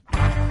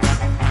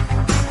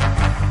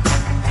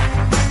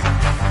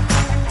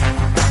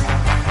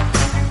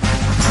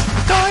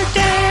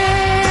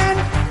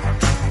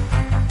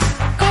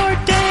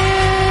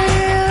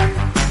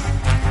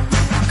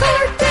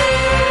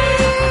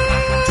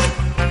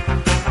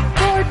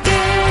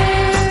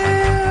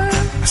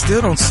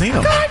still don't see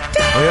him.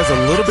 Well, he has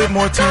a little bit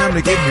more time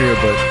to get here,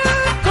 but...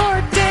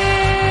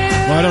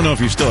 Well, I don't know if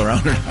he's still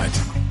around or not.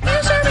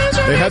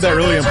 They had that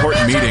really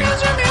important meeting.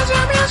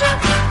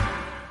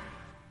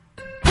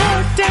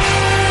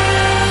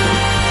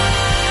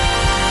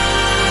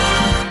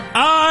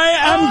 I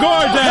am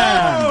Gordon!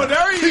 Oh,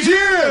 there he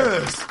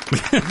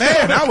is!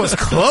 Man, that was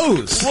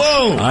close.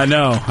 Whoa! I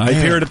know. I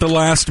appeared at the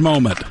last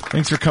moment.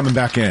 Thanks for coming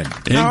back in.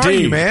 Indeed. How are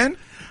you, man?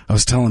 I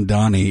was telling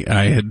Donnie,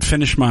 I had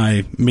finished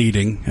my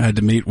meeting. I had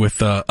to meet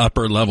with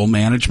upper level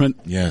management.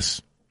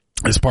 Yes.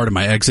 As part of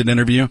my exit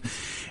interview.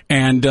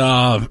 And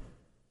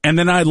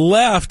then I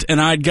left, and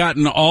I'd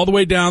gotten all the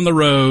way down the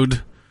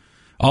road,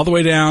 all the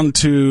way down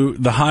to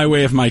the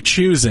highway of my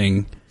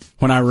choosing,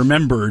 when I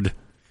remembered,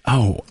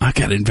 oh, I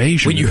got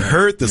invasion. When you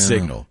heard the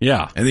signal.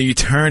 Yeah. And then you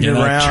turned around.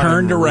 I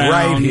turned around.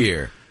 Right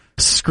here.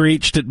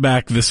 Screeched it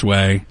back this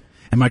way.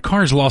 And my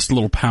car's lost a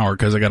little power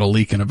because I got a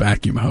leak in a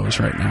vacuum hose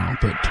right now.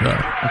 But,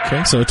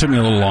 okay. So it took me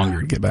a little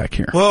longer to get back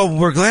here. Well,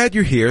 we're glad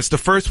you're here. It's the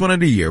first one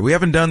of the year. We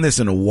haven't done this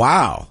in a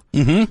while.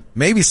 Mm-hmm.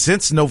 Maybe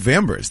since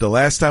November. It's the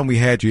last time we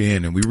had you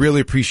in, and we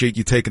really appreciate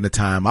you taking the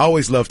time. I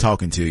always love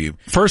talking to you.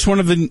 First one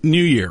of the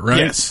new year, right?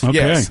 Yes. Okay.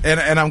 Yes.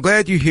 And I'm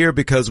glad you're here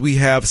because we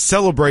have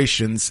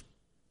celebrations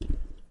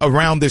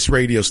around this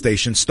radio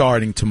station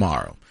starting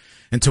tomorrow.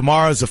 And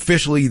tomorrow is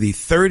officially the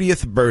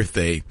 30th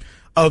birthday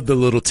of the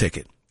Little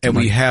Ticket. And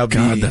we have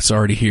that's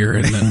already here,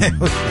 isn't it?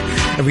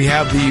 And we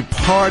have the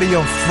party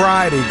on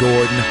Friday,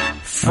 Gordon.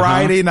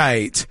 Friday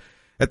night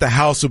at the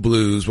House of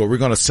Blues, where we're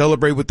going to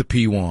celebrate with the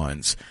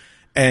P1s.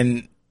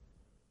 And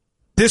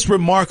this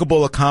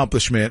remarkable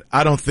accomplishment,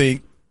 I don't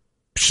think,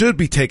 should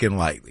be taken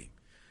lightly.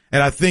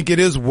 And I think it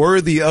is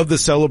worthy of the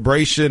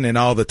celebration and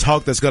all the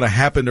talk that's going to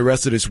happen the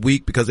rest of this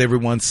week because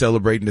everyone's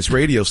celebrating this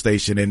radio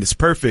station. And it's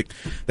perfect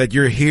that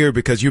you're here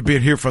because you've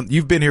been here from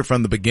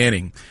the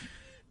beginning.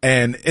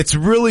 And it's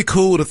really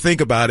cool to think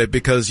about it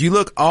because you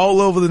look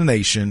all over the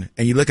nation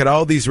and you look at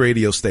all these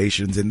radio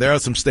stations, and there are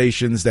some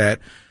stations that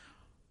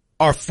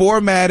are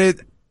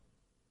formatted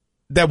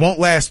that won't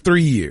last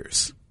 3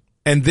 years.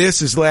 And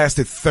this has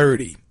lasted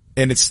 30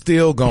 and it's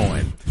still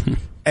going.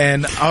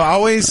 And I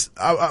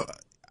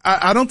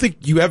don't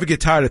think you ever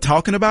get tired of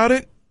talking about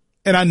it,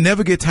 and I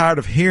never get tired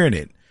of hearing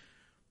it.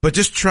 But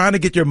just trying to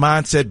get your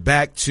mindset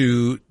back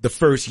to the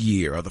first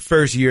year or the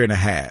first year and a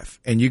half.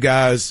 And you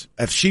guys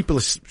have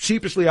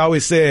sheepishly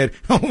always said,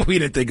 oh, we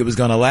didn't think it was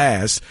going to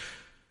last.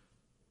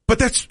 But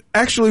that's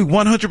actually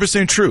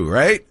 100% true,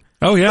 right?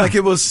 Oh, yeah. Like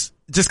it was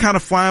just kind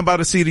of flying by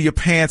the seat of your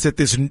pants at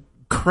this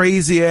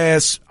crazy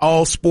ass,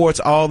 all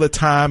sports, all the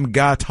time,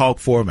 guy talk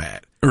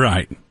format.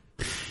 Right.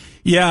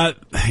 Yeah.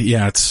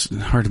 Yeah. It's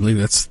hard to believe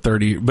that's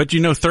 30. But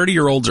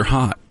 30-year-olds are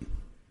hot.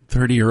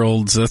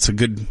 30-year-olds, that's a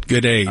good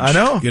age. I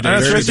know. Good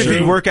age. Especially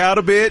if you work out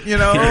a bit,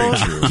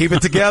 keep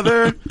it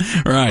together.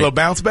 Right. A little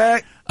bounce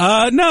back.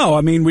 No, I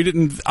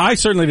mean, I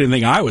certainly didn't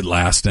think I would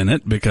last in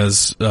it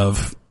because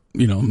of,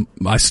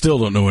 I still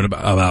don't know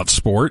about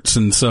sports.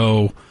 And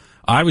so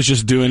I was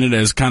just doing it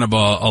as kind of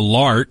a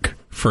lark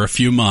for a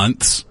few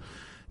months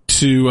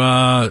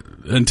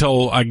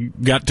until I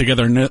got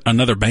together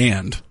another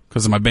band.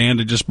 Because my band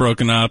had just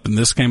broken up and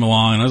this came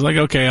along and I was like,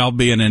 okay, I'll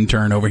be an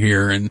intern over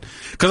here. And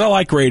cause I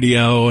like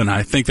radio and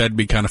I think that'd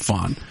be kind of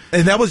fun.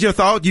 And that was your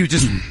thought? You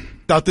just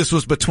thought this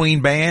was between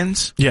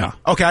bands? Yeah.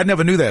 Okay. I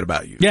never knew that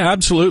about you. Yeah,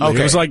 absolutely.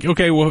 Okay. It was like,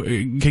 okay, well,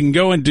 you can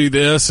go and do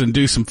this and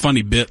do some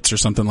funny bits or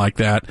something like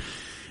that.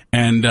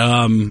 And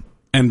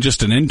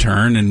just an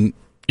intern. And,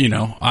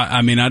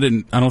 I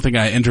don't think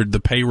I entered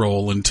the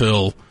payroll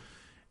until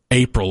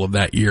April of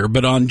that year.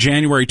 But on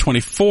January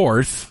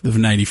 24th of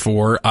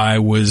 94, I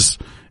was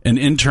an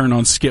intern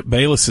on Skip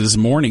Bayless's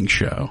morning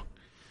show.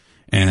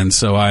 And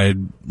so I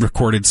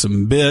recorded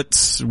some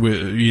bits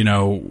with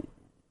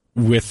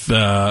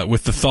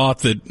the thought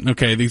that,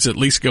 okay, these at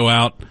least go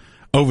out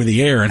over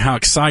the air. And how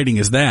exciting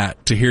is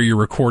that to hear your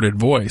recorded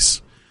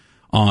voice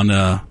on,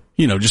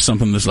 just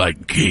something that's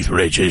like, Keith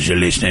Richards, you're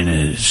listening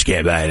to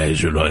Skip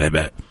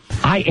Bayless.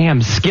 I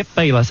am Skip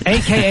Bayless,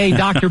 a.k.a.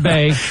 Dr.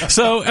 Bay.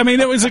 So,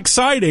 it was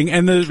exciting.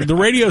 And the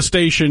radio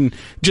station,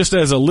 just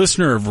as a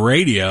listener of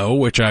radio,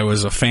 which I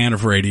was a fan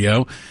of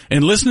radio,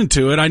 and listening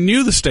to it, I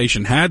knew the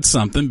station had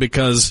something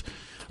because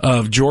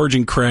of George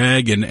and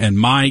Craig and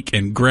Mike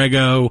and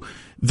Grego.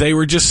 They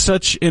were just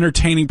such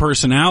entertaining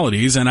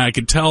personalities, and I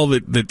could tell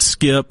that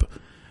Skip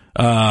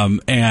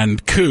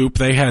and Coop,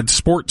 they had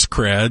sports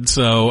cred.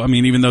 So,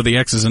 even though the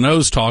X's and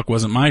O's talk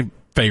wasn't my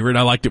favorite,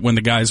 I liked it when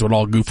the guys would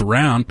all goof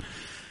around.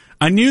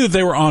 I knew that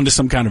they were onto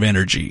some kind of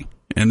energy,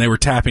 and they were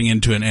tapping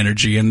into an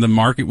energy, and the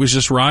market was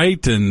just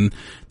right, and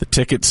the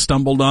tickets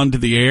stumbled onto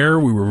the air.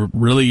 We were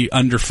really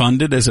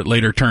underfunded, as it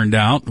later turned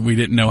out. We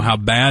didn't know how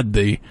bad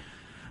the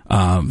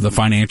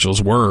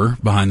financials were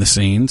behind the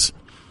scenes,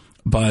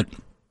 but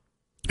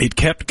it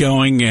kept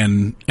going,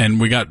 and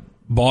we got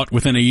bought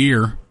within a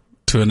year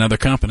to another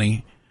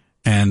company,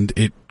 and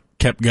it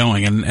kept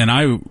going. And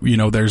I,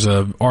 there's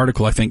a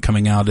article I think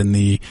coming out in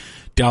the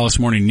Dallas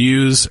Morning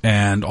News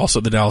and also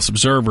the Dallas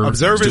Observer.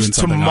 Observer's doing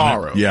something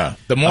tomorrow. on it. Yeah.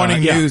 The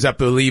morning news, I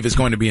believe, is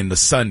going to be in the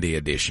Sunday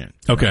edition.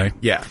 Okay.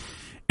 Yeah.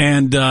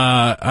 And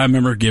I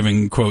remember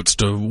giving quotes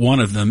to one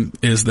of them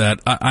is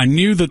that I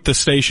knew that the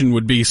station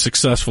would be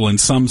successful in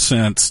some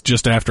sense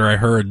just after I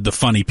heard the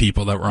funny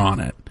people that were on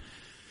it.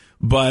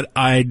 But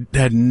I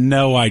had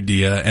no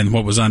idea, and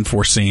what was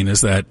unforeseen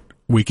is that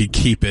we could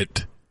keep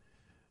it.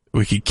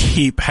 We could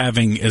keep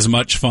having as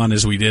much fun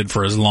as we did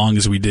for as long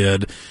as we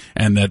did,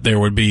 and that there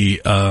would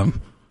be,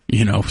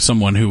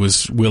 someone who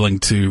was willing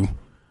to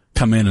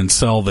come in and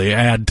sell the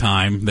ad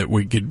time that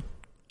we could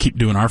keep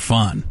doing our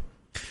fun.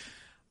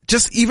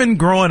 Just even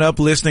growing up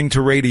listening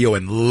to radio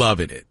and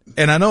loving it.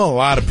 And I know a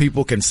lot of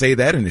people can say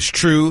that, and it's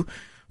true,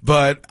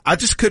 but I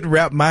just couldn't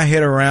wrap my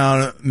head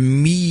around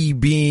me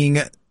being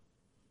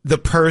the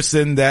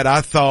person that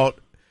I thought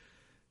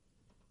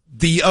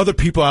the other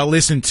people I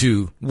listened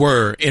to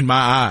were in my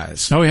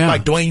eyes. Oh, yeah.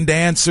 Like Dwayne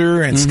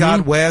Dancer and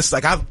Scott West.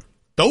 Like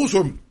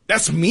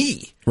that's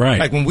me. Right.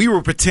 Like when we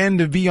were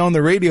pretending to be on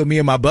the radio, me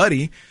and my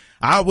buddy,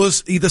 I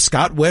was either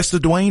Scott West or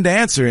Dwayne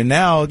Dancer. And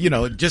now,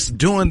 just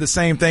doing the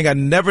same thing. I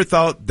never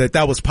thought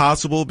that was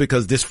possible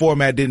because this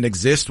format didn't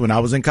exist when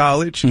I was in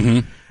college.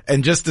 Mm-hmm.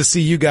 And just to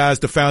see you guys,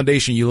 the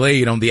foundation you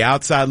laid on the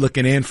outside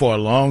looking in for a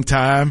long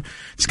time.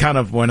 It's kind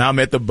of when I'm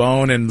at the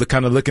Bone and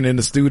kind of looking in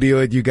the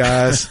studio at you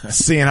guys,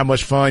 seeing how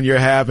much fun you're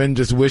having,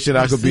 just wishing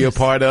I could be a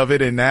part of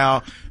it. And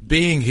now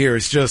being here,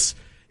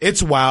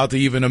 it's wild to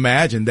even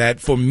imagine that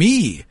for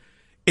me,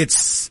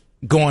 it's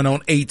going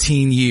on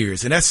 18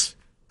 years. And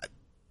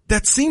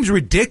that seems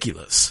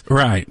ridiculous.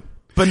 Right.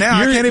 But now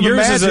I can't even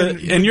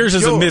imagine. Yours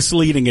is a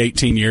misleading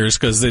 18 years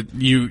because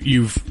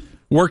you've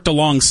worked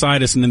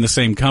alongside us and in the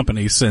same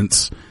company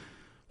since,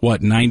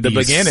 90? The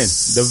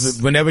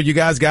beginning. Whenever you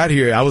guys got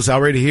here, I was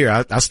already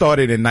here. I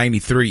started in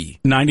 93.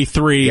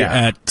 93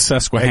 at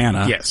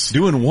Susquehanna. Yes.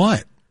 Doing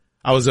what?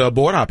 I was a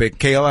board op at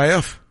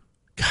KLIF.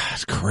 God,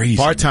 that's crazy.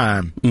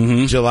 Part-time.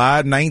 Mm-hmm.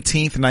 July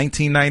 19th,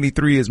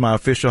 1993 is my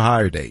official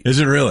hire date. Is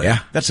it really? Yeah.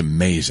 That's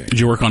amazing. Did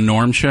you work on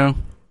Norm's show?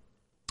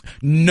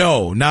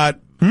 No, not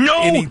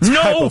any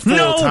type of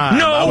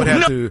full-time. I would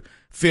have to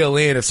fill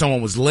in if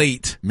someone was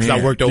late because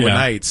I worked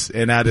overnights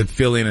and I had to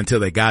fill in until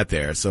they got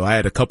there. So I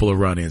had a couple of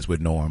run-ins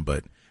with Norm,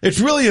 but it's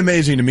really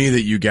amazing to me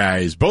that you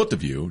guys, both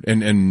of you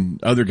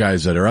and other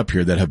guys that are up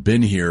here that have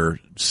been here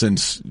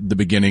since the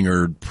beginning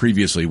or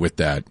previously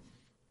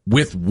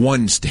with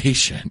one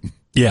station.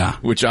 Yeah.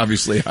 Which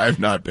obviously I have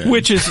not been.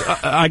 Which is,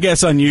 I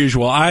guess,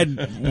 unusual. I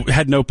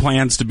had no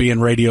plans to be in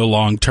radio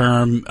long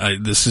term.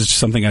 This is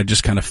something I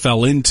just kind of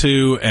fell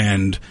into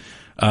and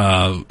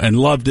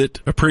loved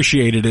it,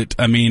 appreciated it.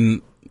 I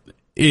mean,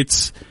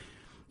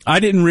 I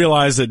didn't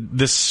realize that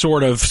this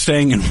sort of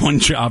staying in one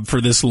job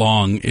for this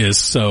long is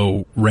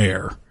so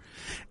rare.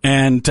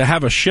 And to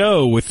have a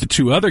show with the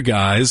two other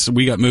guys,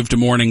 we got moved to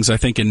mornings, I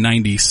think in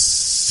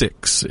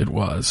 96 it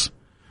was.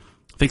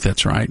 I think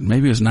that's right.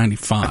 Maybe it was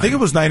 95. I think it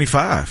was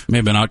 95.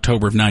 Maybe in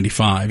October of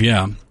 95,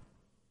 yeah.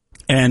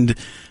 And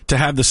to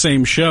have the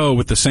same show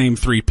with the same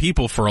three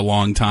people for a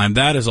long time,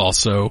 that is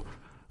also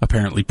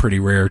apparently pretty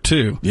rare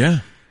too. Yeah.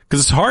 Because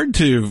it's hard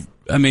to,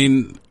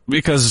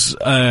 because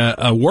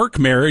a work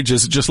marriage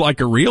is just like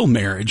a real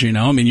marriage, you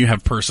you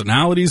have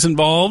personalities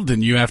involved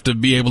and you have to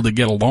be able to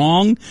get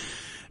along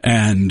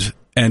and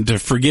to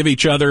forgive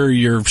each other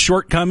your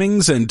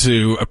shortcomings and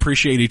to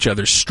appreciate each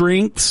other's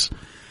strengths.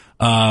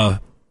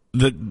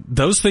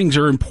 Those things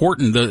are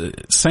important. The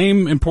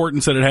same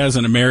importance that it has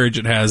in a marriage,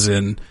 it has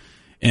in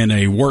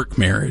a work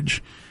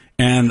marriage.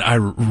 And I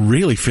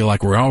really feel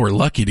like we were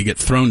lucky to get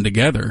thrown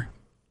together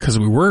because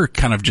we were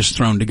kind of just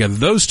thrown together.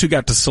 Those two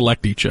got to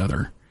select each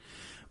other.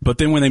 But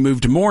then when they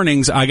moved to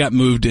mornings, I got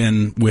moved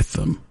in with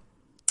them.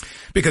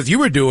 Because you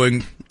were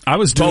doing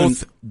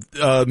both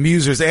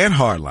Musers and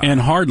Hardline. And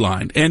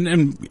Hardline.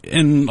 And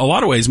in a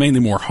lot of ways,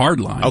 mainly more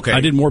Hardline. Okay. I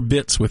did more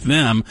bits with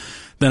them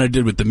than I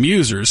did with the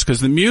Musers, because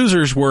the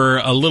Musers were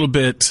a little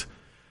bit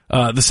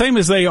the same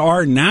as they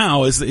are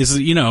now.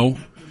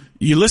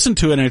 You listen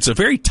to it and it's a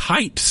very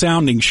tight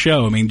sounding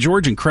show.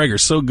 George and Craig are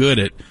so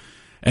good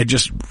at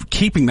just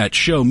keeping that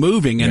show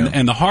moving,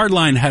 and the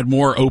Hardline had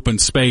more open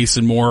space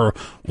and more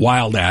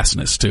wild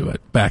assness to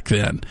it back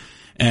then.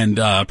 And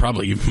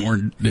probably even more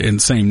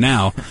insane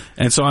now.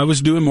 And so I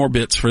was doing more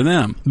bits for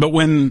them. But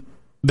when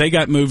they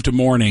got moved to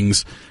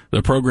mornings,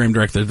 the program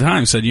director at the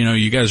time said,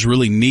 you guys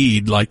really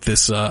need like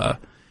this,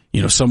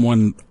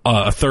 someone,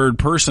 a third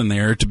person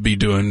there to be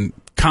doing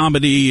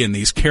comedy and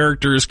these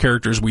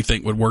characters we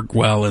think would work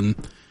well in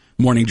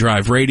morning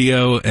drive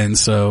radio. And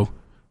so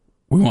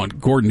we want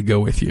Gordon to go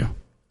with you.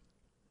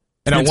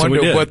 And I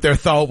wonder what their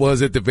thought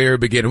was at the very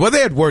beginning. Well, they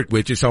had worked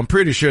with you, so I'm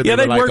pretty sure they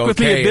were like, worked with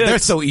me a bit. They're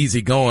so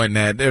easygoing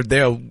that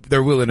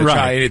they're willing to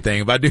try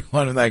anything. But I do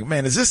want to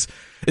man, is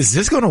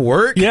this going to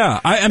work? Yeah.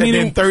 And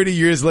then 30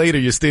 years later,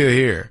 you're still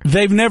here.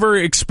 They've never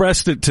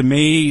expressed it to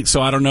me,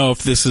 so I don't know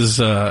if this is,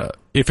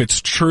 if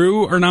it's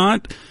true or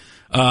not.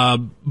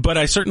 But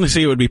I certainly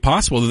see it would be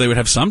possible that they would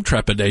have some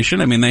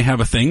trepidation. They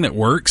have a thing that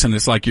works, and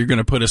it's like, you're going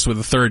to put us with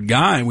a third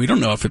guy, and we don't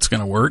know if it's going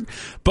to work.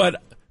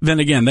 But then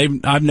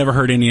again, I've never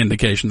heard any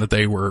indication that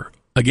they were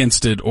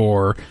against it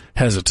or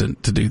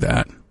hesitant to do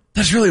that.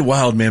 That's really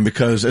wild, man,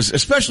 because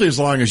especially as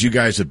long as you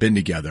guys have been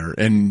together,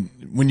 and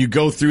when you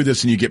go through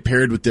this and you get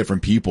paired with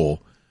different people,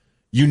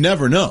 you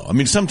never know. I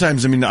mean,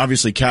 sometimes,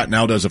 obviously Kat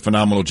now does a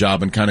phenomenal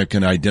job and kind of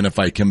can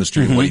identify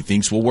chemistry and what he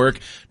thinks will work,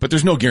 but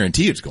there's no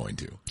guarantee it's going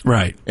to.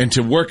 Right. And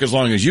to work as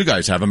long as you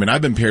guys have,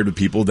 I've been paired with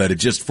people that it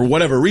just, for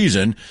whatever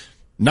reason,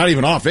 not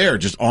even off air,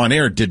 just on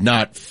air, did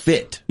not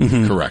fit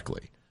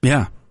correctly.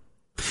 Yeah.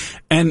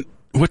 And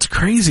what's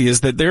crazy is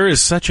that there is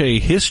such a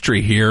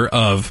history here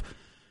of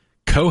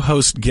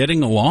co-host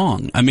getting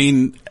along. I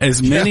mean,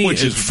 as many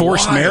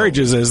forced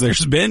marriages as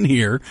there's been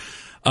here,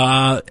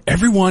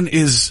 everyone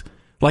is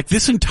like,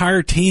 this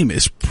entire team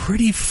is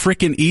pretty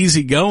freaking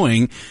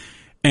easygoing,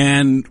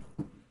 and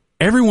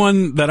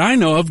everyone that I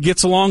know of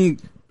gets along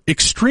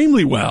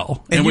extremely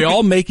well. And we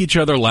all make each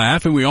other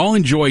laugh, and we all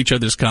enjoy each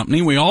other's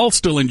company. We all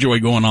still enjoy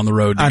going on the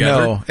road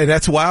together. I know. And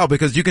that's wild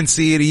because you can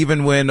see it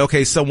even when,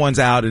 someone's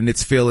out and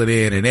it's filling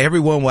in, and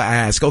everyone will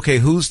ask,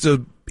 who's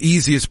the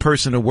easiest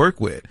person to work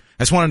with?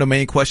 That's one of the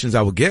main questions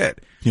I would get.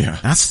 Yeah.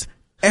 That's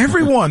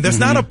everyone. There's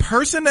not a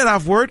person that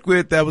I've worked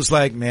with that was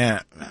like,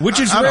 man, which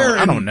is rare.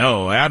 I don't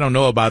know. I don't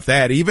know about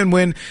that. Even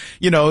when,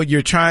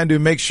 you're trying to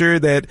make sure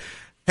that,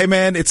 hey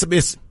man, it's,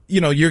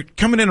 you're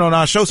coming in on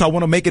our show, so I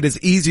want to make it as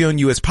easy on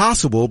you as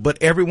possible,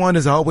 but everyone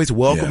is always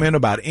welcoming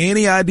about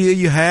any idea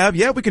you have.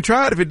 Yeah, we can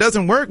try it. If it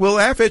doesn't work, we'll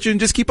laugh at you and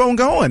just keep on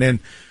going. And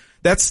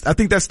I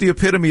think that's the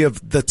epitome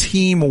of the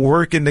team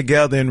working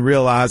together and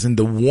realizing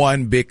the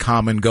one big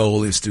common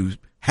goal is to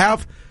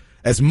have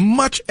as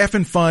much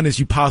effing fun as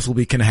you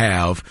possibly can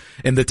have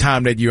in the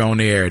time that you're on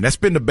the air. And that's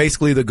been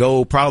basically the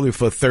goal probably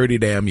for 30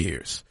 damn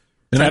years.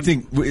 And I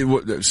think,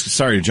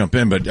 sorry to jump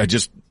in, but I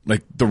just,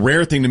 like, the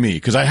rare thing to me,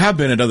 because I have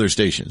been at other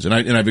stations and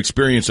I've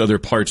experienced other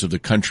parts of the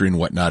country and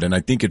whatnot. And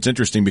I think it's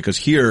interesting because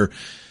here,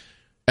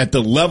 at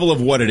the level of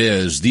what it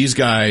is, these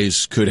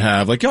guys could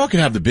have, y'all could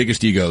have the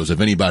biggest egos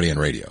of anybody in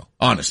radio,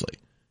 honestly.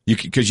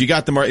 Because you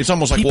got them, it's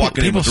almost like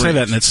walking in with people say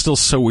that, and it's still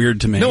so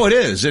weird to me. No, it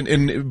is,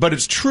 but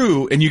it's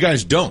true, and you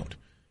guys don't.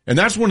 And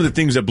that's one of the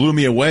things that blew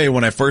me away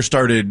when I first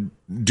started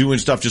doing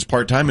stuff just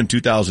part-time in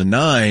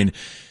 2009,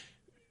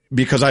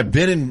 because I've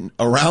been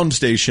around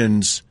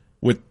stations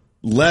with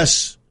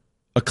less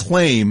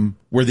acclaim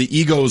where the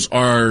egos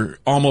are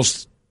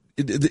almost,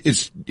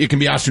 it can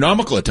be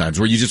astronomical at times,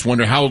 where you just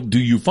wonder, how do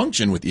you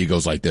function with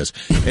egos like this?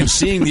 And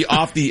seeing the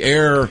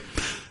off-the-air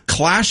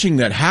clashing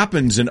that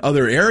happens in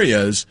other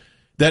areas,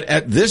 that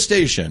at this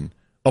station,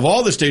 of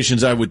all the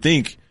stations, I would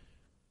think,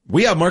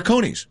 we have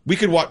Marconi's.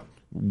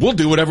 We'll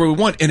do whatever we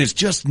want. And it's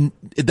just,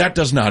 that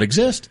does not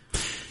exist.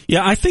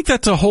 Yeah, I think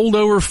that's a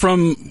holdover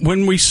from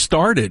when we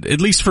started.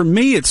 At least for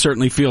me, it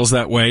certainly feels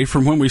that way.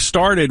 From when we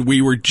started,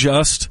 we were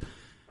just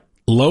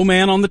low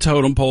man on the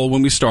totem pole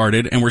when we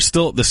started, and we're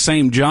still at the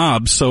same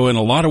job. So in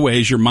a lot of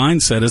ways, your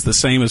mindset is the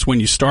same as when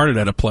you started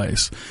at a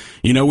place.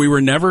 We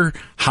were never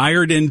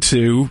hired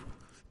into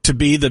to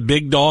be the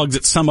big dogs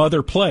at some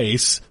other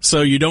place,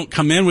 so you don't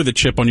come in with a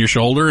chip on your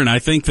shoulder. And I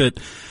think that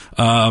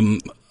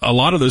a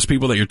lot of those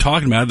people that you're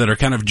talking about that are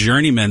kind of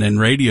journeymen in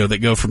radio that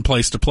go from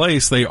place to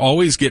place, they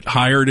always get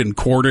hired and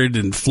courted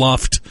and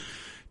fluffed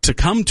to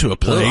come to a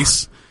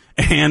place. Ugh.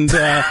 And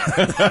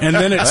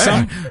then at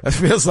that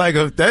feels like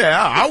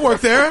I'll work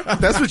there.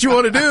 That's what you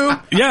want to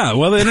do. Yeah.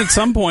 Well, then at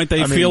some point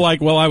they feel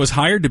like, I was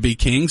hired to be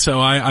king,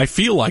 so I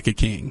feel like a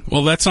king.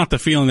 Well, that's not the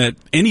feeling that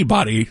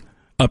anybody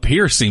up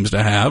here seems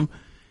to have.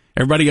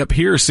 Everybody up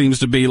here seems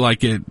to be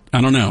like it. I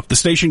don't know. The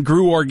station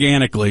grew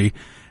organically,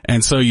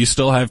 and so you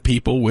still have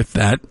people with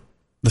the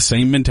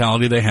same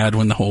mentality they had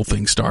when the whole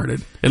thing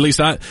started. At least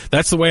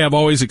that's the way I've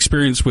always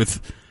experienced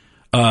with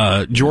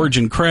George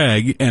and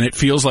Craig, and it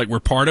feels like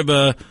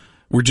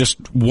we're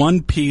just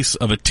one piece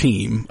of a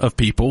team of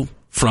people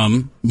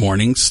from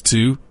mornings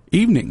to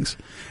evenings.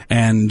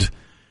 And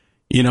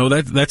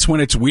that's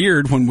when it's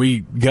weird when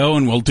we go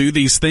and we'll do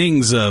these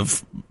things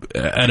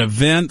at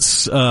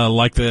events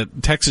like the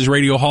Texas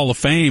Radio Hall of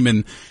Fame,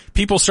 and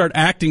people start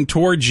acting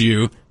towards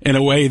you in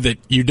a way that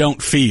you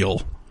don't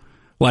feel.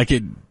 Like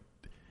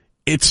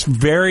it's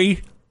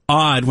very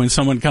odd when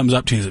someone comes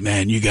up to you and says,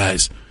 "Man, you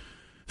guys,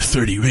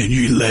 30 men,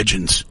 you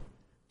legends."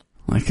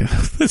 Like,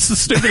 that's the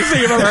stupidest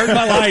thing I've ever heard in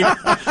my life.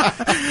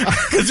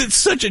 Because it's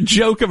such a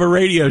joke of a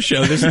radio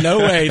show. There's no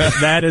way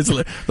that is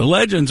the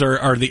legends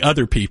are the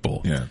other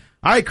people. Yeah.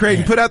 All right,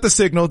 Craig, put out the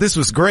signal. This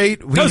was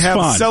great. We have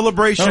fun.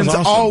 celebrations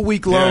all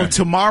week long. Yeah.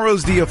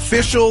 Tomorrow's the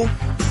official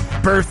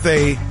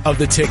birthday of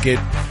the ticket,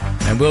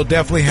 and we'll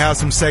definitely have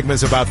some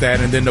segments about that.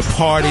 And then the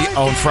party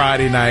on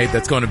Friday night.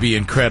 That's going to be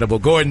incredible.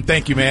 Gordon,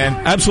 thank you, man.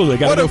 Absolutely.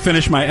 Got to go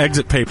finish my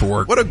exit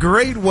paperwork. What a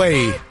great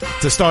way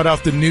to start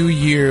off the new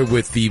year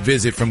with the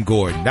visit from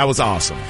Gordon. That was awesome.